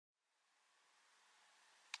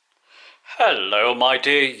Hello my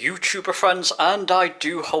dear YouTuber friends, and I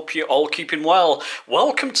do hope you're all keeping well.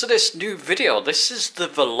 Welcome to this new video. This is the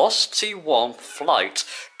Velocity 1 flight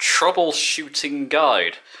troubleshooting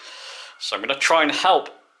guide. So I'm going to try and help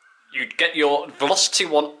you get your Velocity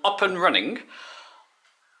 1 up and running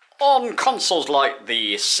on consoles like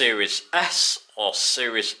the Series S or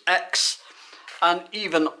Series X, and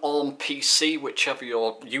even on PC, whichever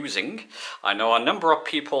you're using. I know a number of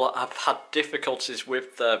people have had difficulties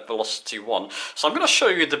with their Velocity 1, so I'm going to show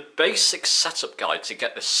you the basic setup guide to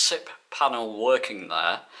get the SIP panel working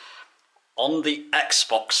there on the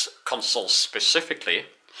Xbox console specifically.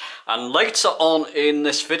 And later on in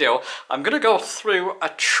this video, I'm going to go through a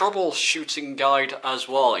troubleshooting guide as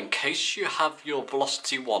well, in case you have your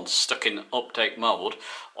Velocity 1 stuck in update mode,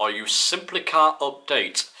 or you simply can't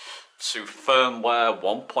update to firmware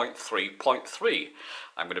 1.3.3.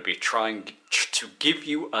 I'm going to be trying to give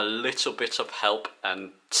you a little bit of help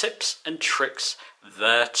and tips and tricks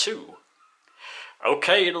there too.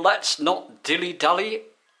 Okay, let's not dilly-dally.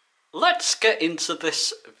 Let's get into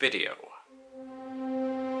this video.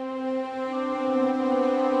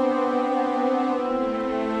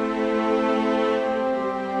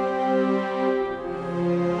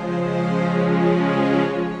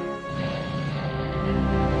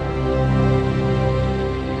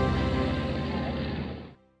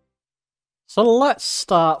 So let's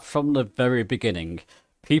start from the very beginning.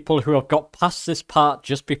 People who have got past this part,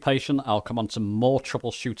 just be patient. I'll come on to more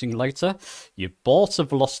troubleshooting later. You bought a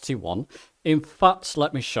Velocity 1. In fact,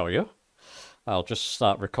 let me show you. I'll just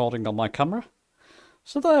start recording on my camera.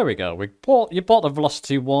 So there we go. You bought the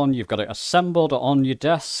Velocity 1. You've got it assembled on your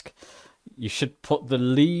desk. You should put the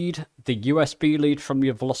lead, the USB lead from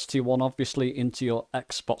your Velocity 1 obviously into your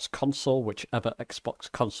Xbox console, whichever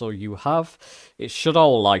Xbox console you have. It should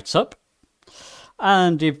all light up.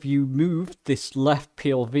 And if you move this left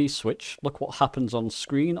PLV switch, look what happens on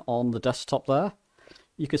screen on the desktop there.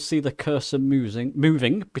 You can see the cursor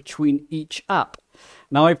moving between each app.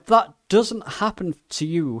 Now, if that doesn't happen to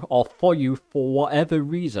you or for you for whatever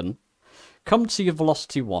reason, come to your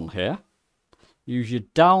Velocity 1 here. Use your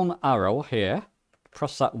down arrow here.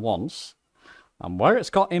 Press that once. And where it's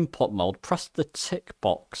got input mode, press the tick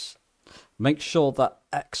box. Make sure that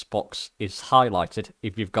Xbox is highlighted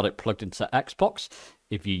if you've got it plugged into Xbox.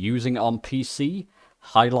 If you're using it on PC,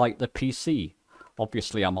 highlight the PC.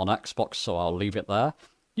 Obviously, I'm on Xbox, so I'll leave it there.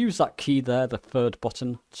 Use that key there, the third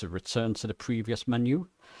button, to return to the previous menu.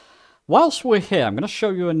 Whilst we're here, I'm going to show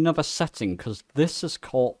you another setting, because this has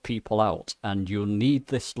caught people out, and you'll need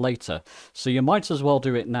this later. So you might as well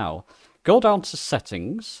do it now. Go down to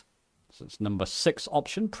Settings. So it's number 6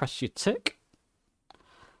 option. Press your tick.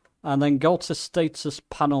 And then go to Status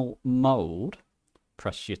Panel Mode,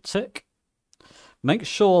 press your tick. Make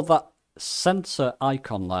sure that center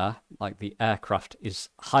icon there, like the aircraft, is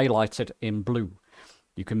highlighted in blue.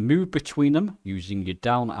 You can move between them using your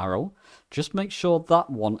down arrow. Just make sure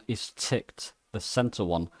that one is ticked, the center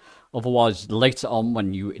one. Otherwise, later on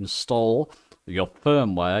when you install your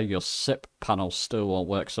firmware, your SIP panel still won't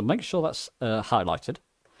work. So make sure that's highlighted.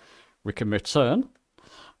 We can return.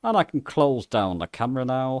 And I can close down the camera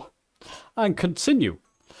now and continue.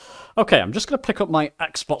 Okay, I'm just going to pick up my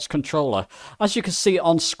Xbox controller. As you can see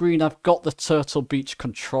on screen, I've got the Turtle Beach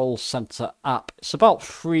Control Center app. It's about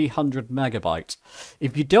 300 megabytes.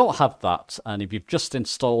 If you don't have that, and if you've just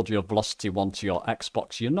installed your Velocity 1 to your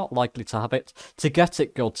Xbox, you're not likely to have it. To get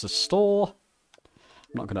it, go to Store.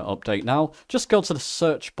 I'm not going to update now. Just go to the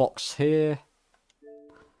search box here.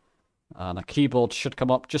 And a keyboard should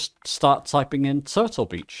come up. Just start typing in Turtle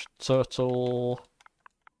Beach. Turtle.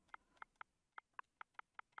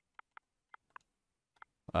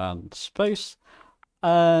 And space.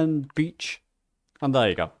 And beach. And there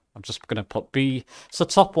you go. I'm just going to put B. It's the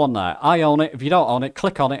top one there. I own it. If you don't own it,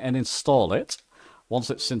 click on it and install it. Once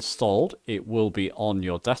it's installed, it will be on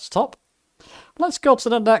your desktop. Let's go to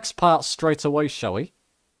the next part straight away, shall we?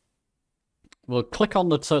 We'll click on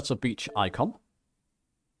the Turtle Beach icon.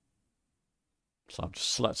 So I've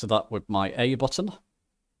just selected that with my A button.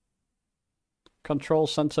 Control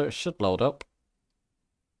Center, it should load up.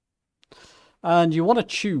 And you want to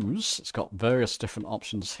choose, it's got various different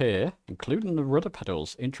options here, including the rudder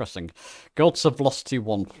pedals. Interesting. Go to Velocity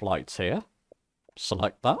 1 Flight here.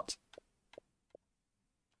 Select that.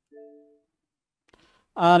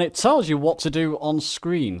 And it tells you what to do on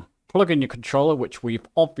screen. Plug in your controller, which we've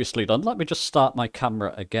obviously done. Let me just start my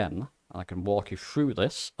camera again. I can walk you through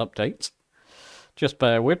this update. Just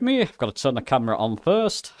bear with me, I've got to turn the camera on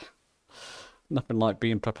first. Nothing like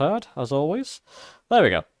being prepared, as always. There we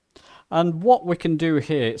go. And what we can do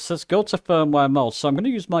here, it says go to firmware mode. So I'm going to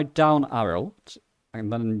use my down arrow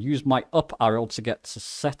and then use my up arrow to get to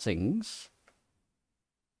settings.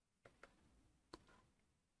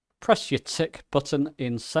 Press your tick button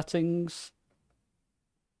in settings,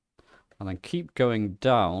 and then keep going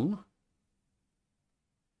down.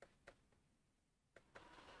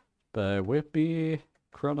 Bear with me.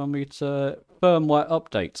 Chronometer, firmware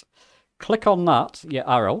update. Click on that, your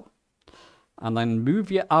arrow, and then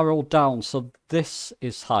move your arrow down so this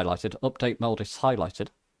is highlighted, update mode is highlighted.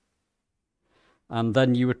 And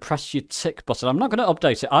then you would press your tick button. I'm not going to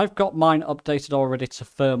update it. I've got mine updated already to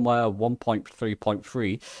firmware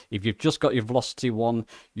 1.3.3. If you've just got your Velocity one,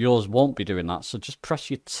 yours won't be doing that. So just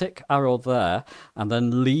press your tick arrow there and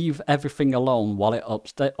then leave everything alone while it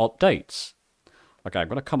updates. Okay, I'm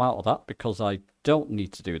going to come out of that because I don't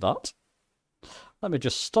need to do that. Let me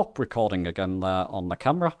just stop recording again there on the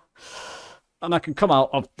camera. And I can come out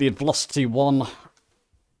of the Velocity one.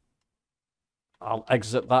 I'll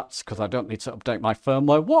exit that because I don't need to update my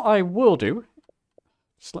firmware. What I will do,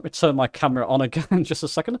 just let me turn my camera on again in just a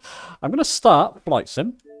second. I'm going to start Flight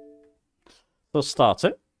Sim. So start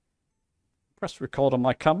it. Press record on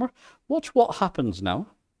my camera. Watch what happens now.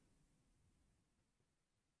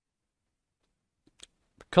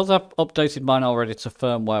 Because I've updated mine already to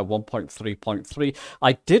firmware 1.3.3,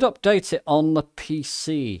 I did update it on the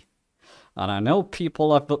PC. And I know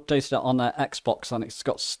people have updated it on their Xbox and it's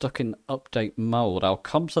got stuck in update mode. I'll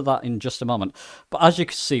come to that in just a moment. But as you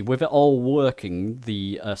can see, with it all working,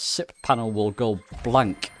 the SIP panel will go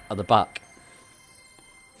blank at the back.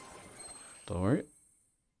 Don't worry.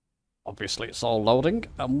 Obviously, it's all loading.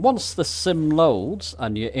 And once the sim loads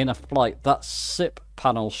and you're in a flight, that SIP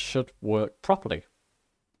panel should work properly.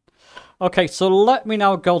 Okay, so let me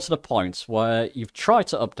now go to the point where you've tried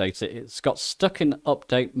to update it. It's got stuck in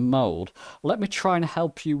update mode. Let me try and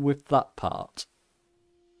help you with that part.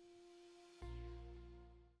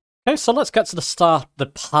 Okay, so let's get to the start, the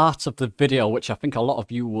part of the video which I think a lot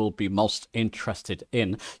of you will be most interested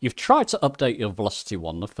in. You've tried to update your Velocity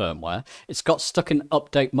one, the firmware. It's got stuck in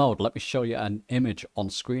update mode. Let me show you an image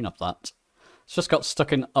on screen of that. It's just got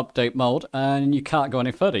stuck in update mode and you can't go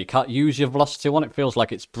any further. You can't use your Velocity one. It feels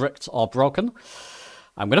like it's bricked or broken.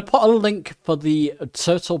 I'm going to put a link for the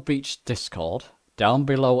Turtle Beach Discord down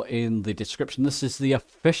below in the description. This is the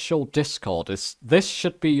official Discord. This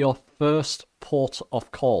should be your first port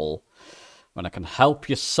of call when I can help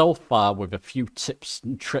you so far with a few tips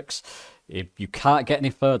and tricks. If you can't get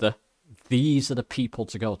any further, these are the people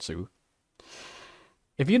to go to.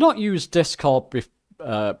 If you've not used Discord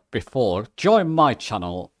before, join my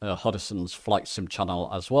channel, Huddison's Flight Sim channel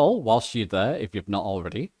as well, whilst you're there, if you've not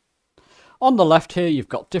already. On the left here, you've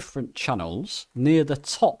got different channels. Near the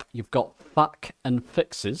top, you've got FAQ and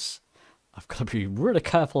Fixes. I've got to be really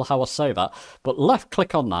careful how I say that, but left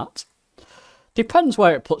click on that. Depends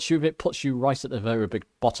where it puts you. If it puts you right at the very big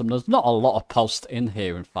bottom, there's not a lot of posts in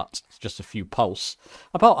here, in fact. It's just a few posts.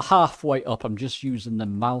 About halfway up, I'm just using the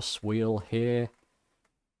mouse wheel here.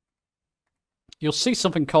 You'll see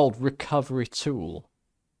something called Recovery Tool.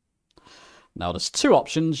 Now, there's two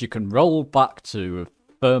options. You can roll back to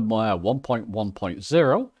firmware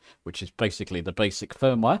 1.1.0, which is basically the basic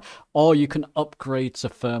firmware, or you can upgrade to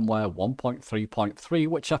firmware 1.3.3,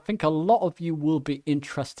 which I think a lot of you will be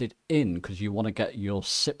interested in because you want to get your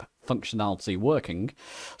SIP functionality working.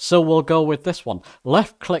 So we'll go with this one.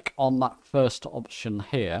 Left click on that first option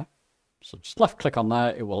here. So just left click on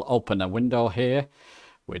there. It will open a window here,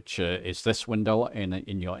 which is this window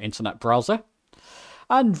in your internet browser.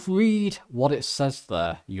 And read what it says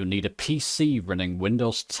there. You need a PC running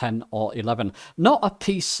Windows 10 or 11. Not a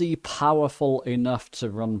PC powerful enough to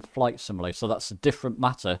run Flight Simulator, so that's a different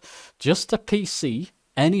matter. Just a PC,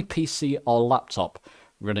 any PC or laptop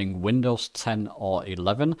running Windows 10 or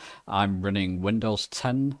 11. I'm running Windows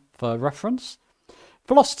 10 for reference.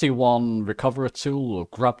 Velocity 1 Recovery Tool, we'll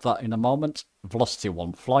grab that in a moment. Velocity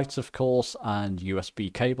 1 Flight, of course, and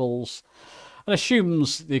USB cables. And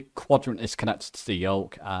assumes the quadrant is connected to the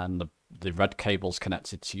yoke and the red cable's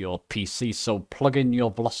connected to your PC. So plug in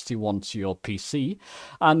your Velocity 1 to your PC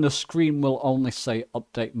and the screen will only say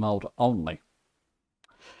update mode only.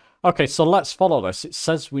 Okay, so let's follow this. It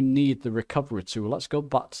says we need the recovery tool. Let's go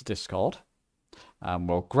back to Discord and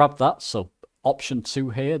we'll grab that. So option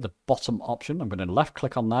 2 here, the bottom option. I'm going to left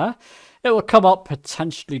click on there. It will come up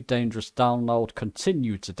potentially dangerous download.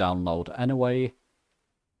 Continue to download anyway.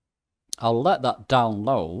 I'll let that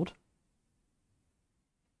download.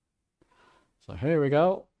 So here we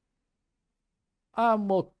go. And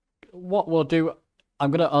what we'll do,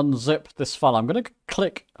 I'm going to unzip this file. I'm going to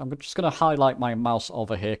click, I'm just going to highlight my mouse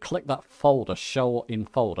over here. Click that folder, show in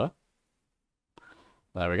folder.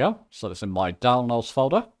 There we go. So it's in my downloads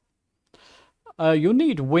folder. You'll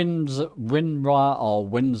need WinRAR or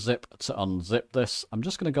WinZip to unzip this. I'm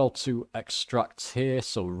just going to go to extract here.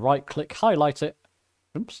 So right click, highlight it.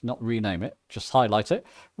 Oops, not rename it, just highlight it.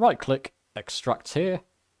 Right click, extract here.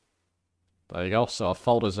 There you go. So our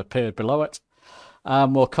folder's appeared below it.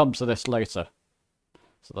 And we'll come to this later.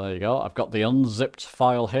 So there you go. I've got the unzipped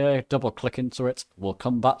file here. Double click into it. We'll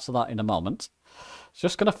come back to that in a moment.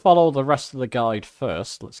 Just going to follow the rest of the guide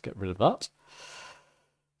first. Let's get rid of that.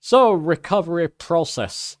 So, recovery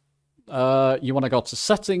process. You want to go to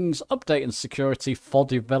settings, update and security for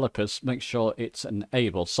developers. Make sure it's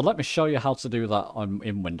enabled. So let me show you how to do that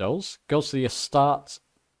in Windows. Go to your start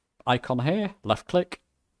icon here, left click.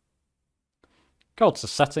 Go to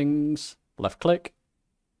settings, left click.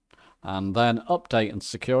 And then update and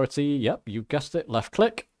security. Yep, you guessed it, left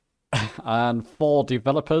click. And for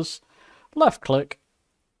developers, left click.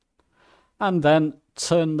 And then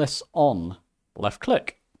turn this on, left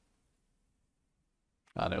click.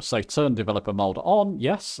 And it'll say turn developer mode on.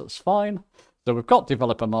 Yes, that's fine. So we've got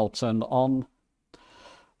developer mode turned on.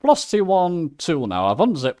 Velocity 1 tool now. I've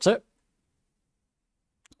unzipped it.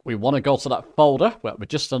 We want to go to that folder where we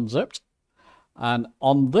just unzipped. And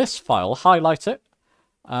on this file, highlight it.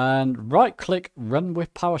 And right click, run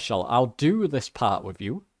with PowerShell. I'll do this part with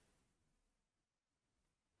you.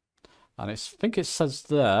 And I think it says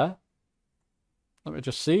there. Let me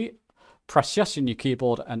just see. Press yes in your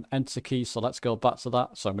keyboard and enter key. So let's go back to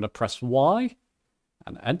that. So I'm going to press Y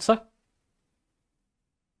and enter.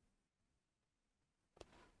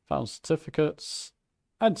 File certificates.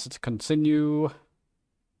 Enter to continue.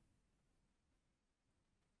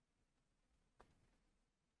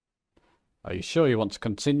 Are you sure you want to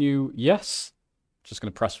continue? Yes. Just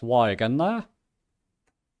going to press Y again there.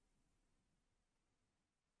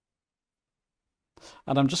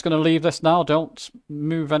 And I'm just going to leave this now. Don't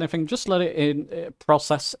move anything. Just let it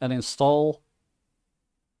process and install.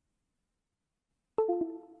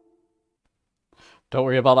 Don't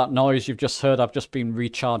worry about that noise you've just heard. I've just been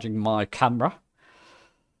recharging my camera.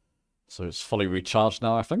 So it's fully recharged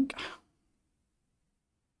now, I think.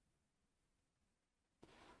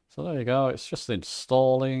 So there you go. It's just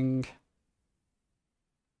installing.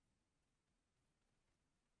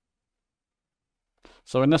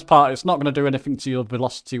 So in this part, it's not going to do anything to your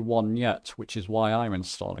Velocity 1 yet, which is why I'm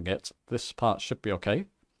installing it. This part should be okay.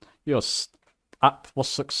 Your app was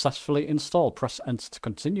successfully installed. Press enter to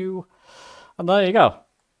continue. And there you go.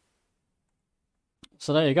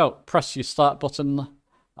 So there you go. Press your start button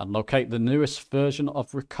and locate the newest version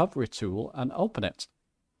of Recovery Tool and open it.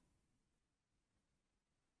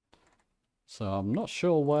 So I'm not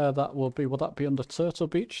sure where that will be. Will that be under Turtle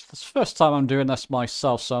Beach? This is the first time I'm doing this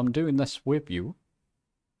myself, so I'm doing this with you.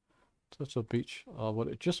 Turtle Beach, or would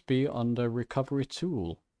it just be under Recovery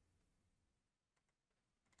Tool?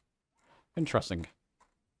 Interesting.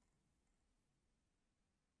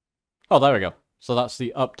 Oh, there we go. So that's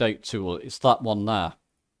the update tool. It's that one there.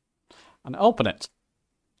 And open it.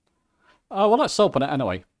 Well, let's open it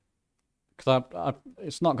anyway. Because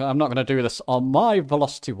I'm not going to do this on my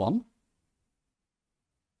Velocity 1.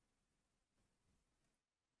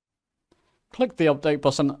 Click the update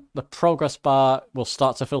button, the progress bar will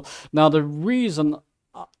start to fill. Now the reason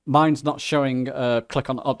mine's not showing click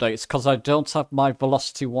on update is because I don't have my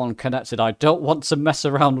Velocity 1 connected. I don't want to mess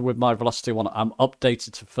around with my Velocity 1. I'm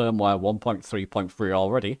updated to firmware 1.3.3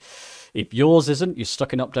 already. If yours isn't, you're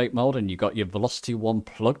stuck in update mode and you got your Velocity 1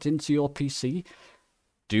 plugged into your PC,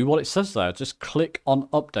 do what it says there. Just click on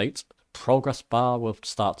update, progress bar will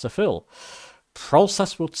start to fill.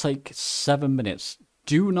 Process will take 7 minutes.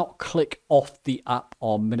 Do not click off the app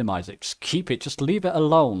or minimize it. Just keep it. Just leave it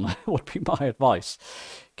alone would be my advice.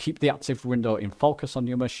 Keep the active window in focus on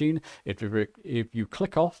your machine. If you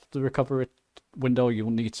click off the recovery window, you'll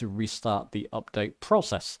need to restart the update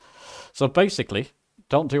process. So basically,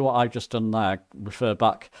 don't do what I've just done there. Refer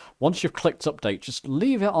back. Once you've clicked update, just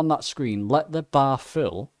leave it on that screen. Let the bar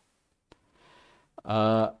fill.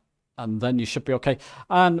 And then you should be okay.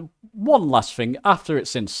 And one last thing, after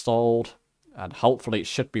it's installed, and hopefully it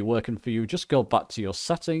should be working for you, just go back to your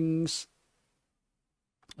settings.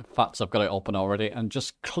 In fact, I've got it open already. And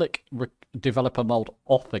just click developer mode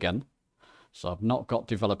off again. So I've not got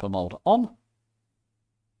developer mode on.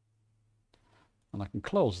 And I can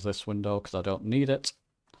close this window because I don't need it.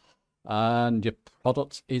 And your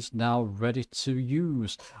product is now ready to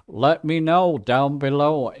use. Let me know down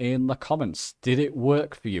below in the comments. Did it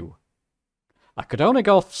work for you? I could only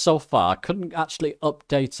go so far. I couldn't actually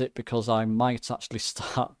update it because I might actually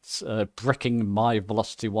start bricking my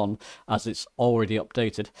Velocity 1 as it's already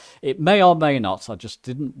updated. It may or may not. I just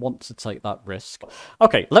didn't want to take that risk.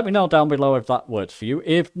 Okay, let me know down below if that worked for you.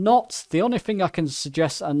 If not, the only thing I can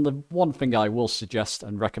suggest, and the one thing I will suggest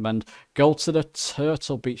and recommend, go to the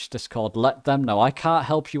Turtle Beach Discord. Let them know. I can't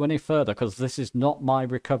help you any further because this is not my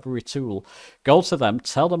recovery tool. Go to them,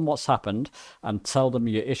 tell them what's happened, and tell them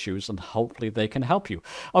your issues, and hopefully they can help you.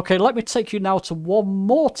 Okay, let me take you now to one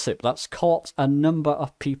more tip that's caught a number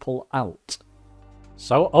of people out.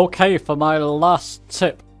 So, okay, for my last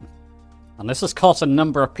tip, and this has caught a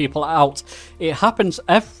number of people out. It happens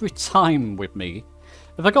every time with me.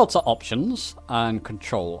 If I go to options and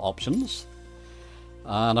control options,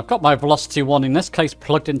 and I've got my Velocity 1 in this case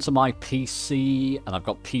plugged into my PC, and I've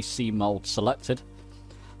got PC mode selected.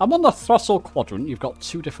 I'm on the throttle quadrant. You've got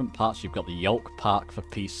two different parts. You've got the yoke part for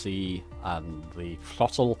PC and the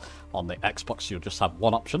throttle on the Xbox. You'll just have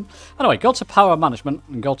one option. Anyway, go to power management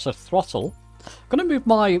and go to throttle. I'm going to move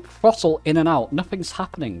my throttle in and out. Nothing's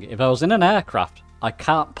happening. If I was in an aircraft, I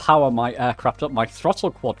can't power my aircraft up. My throttle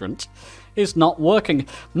quadrant is not working.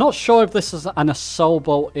 Not sure if this is an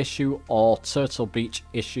Asobo issue or Turtle Beach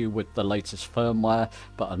issue with the latest firmware,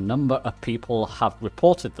 but a number of people have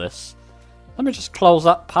reported this. Let me just close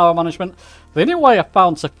that power management. The only way I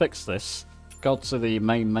found to fix this, go to the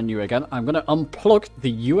main menu again. I'm going to unplug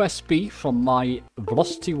the USB from my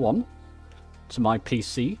Velocity 1 to my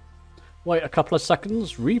PC. Wait a couple of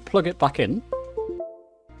seconds, re-plug it back in.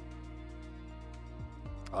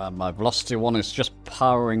 My Velocity 1 is just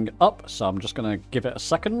powering up, so I'm just going to give it a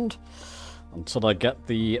second until I get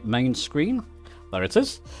the main screen. There it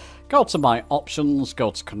is. Go to my options,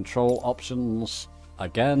 go to control options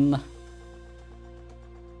again.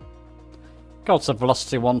 Go to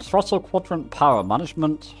Velocity 1, throttle quadrant, power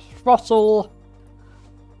management, throttle,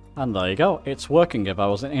 and there you go, it's working. If I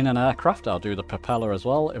was in an aircraft, I'll do the propeller as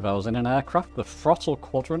well. If I was in an aircraft, the throttle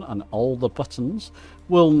quadrant and all the buttons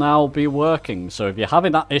will now be working. So if you're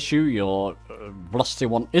having that issue, your Velocity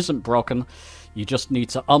 1 isn't broken, you just need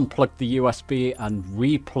to unplug the USB and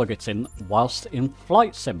re-plug it in whilst in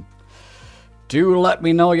flight sim. Do let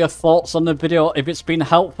me know your thoughts on the video. If it's been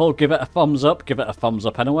helpful, give it a thumbs up. Give it a thumbs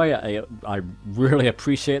up anyway. I really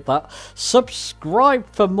appreciate that. Subscribe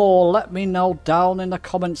for more. Let me know down in the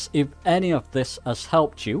comments if any of this has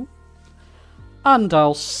helped you. And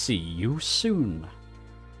I'll see you soon.